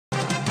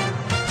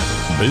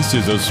This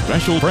is a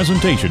special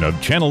presentation of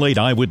Channel 8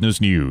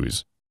 Eyewitness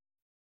News.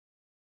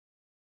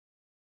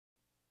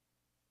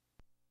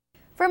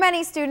 For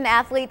many student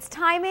athletes,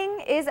 timing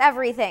is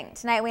everything.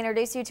 Tonight we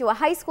introduce you to a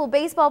high school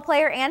baseball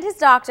player and his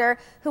doctor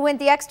who went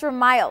the extra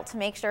mile to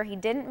make sure he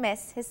didn't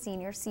miss his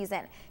senior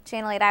season.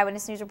 Channel 8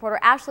 Eyewitness News reporter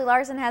Ashley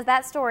Larson has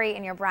that story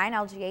in your Bryan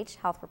LGH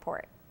Health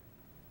Report.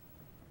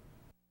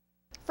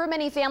 For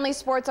many families,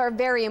 sports are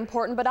very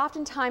important, but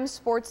oftentimes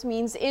sports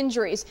means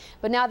injuries.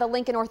 But now the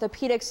Lincoln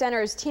Orthopedic Center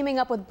is teaming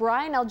up with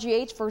Bryan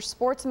LGH for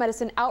sports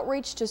medicine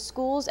outreach to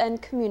schools and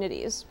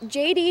communities.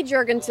 J.D.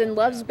 Jurgensen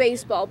loves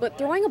baseball, but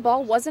throwing a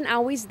ball wasn't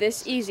always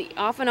this easy.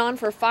 Off and on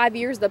for 5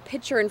 years, the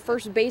pitcher and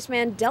first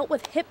baseman dealt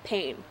with hip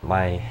pain.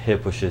 My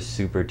hip was just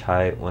super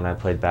tight when I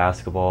played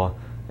basketball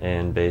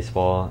and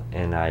baseball,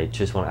 and I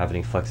just wouldn't have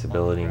any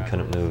flexibility and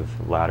couldn't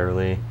move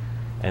laterally.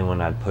 And when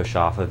I'd push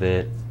off of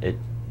it,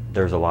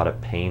 there's a lot of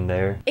pain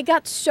there. It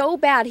got so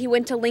bad he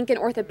went to Lincoln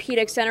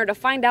Orthopedic Center to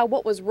find out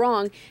what was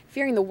wrong,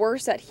 fearing the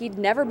worst, that he'd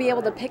never be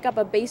able to pick up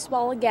a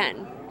baseball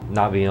again.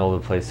 Not being able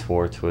to play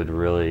sports would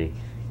really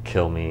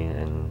kill me,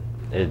 and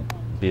it'd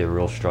be a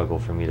real struggle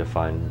for me to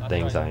find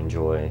things I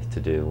enjoy to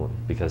do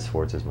because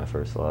sports is my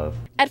first love.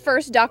 At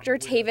first, Dr.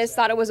 Tavis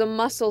thought it was a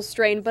muscle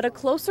strain, but a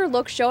closer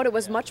look showed it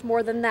was much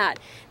more than that.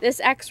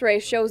 This x-ray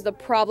shows the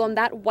problem.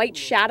 That white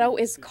shadow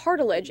is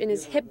cartilage in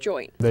his hip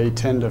joint. They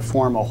tend to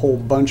form a whole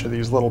bunch of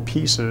these little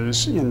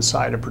pieces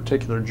inside a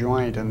particular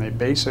joint, and they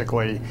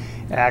basically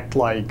act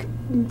like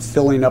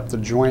filling up the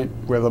joint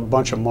with a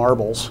bunch of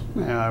marbles,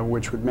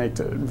 which would make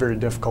it very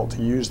difficult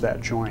to use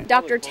that joint.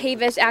 Dr.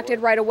 Tavis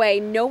acted right away.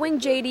 Knowing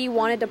J.D.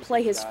 wanted to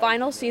play his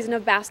final season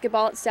of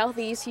basketball at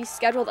Southeast, he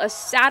scheduled a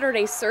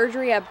Saturday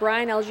surgery at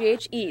Bryan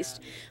LGH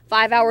East.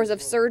 5 hours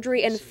of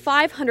surgery and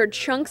 500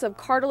 chunks of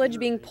cartilage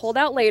being pulled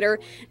out later,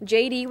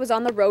 J.D. was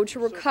on the road to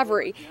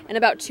recovery. And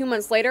about 2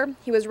 months later,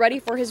 he was ready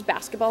for his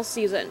basketball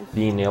season.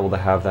 Being able to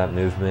have that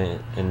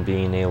movement and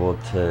being able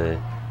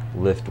to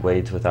lift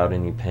weights without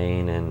any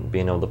pain and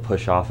being able to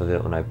push off of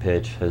it when I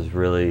pitch has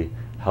really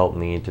helped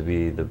me to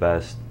be the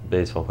best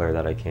baseball player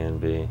that I can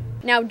be.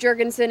 Now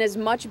Jurgensen is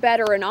much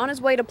better and on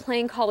his way to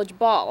playing college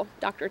ball.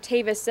 Dr.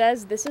 Tavis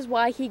says this is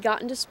why he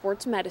got into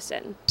sports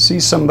medicine. See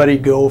somebody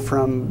go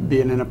from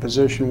being in a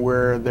position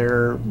where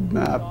their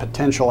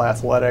potential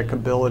athletic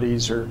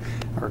abilities are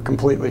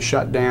completely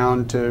shut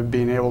down to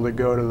being able to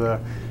go to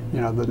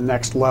the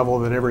next level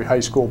that every high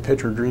school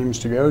pitcher dreams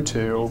to go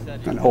to,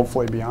 and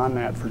hopefully beyond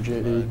that for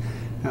JD.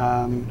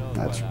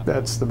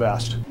 That's the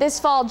best. This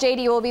fall,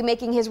 JD will be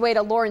making his way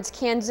to Lawrence,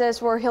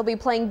 Kansas, where he'll be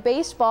playing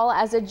baseball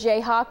as a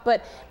Jayhawk.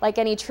 But like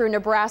any true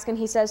Nebraskan,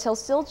 he says he'll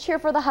still cheer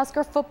for the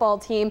Husker football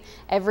team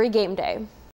every game day.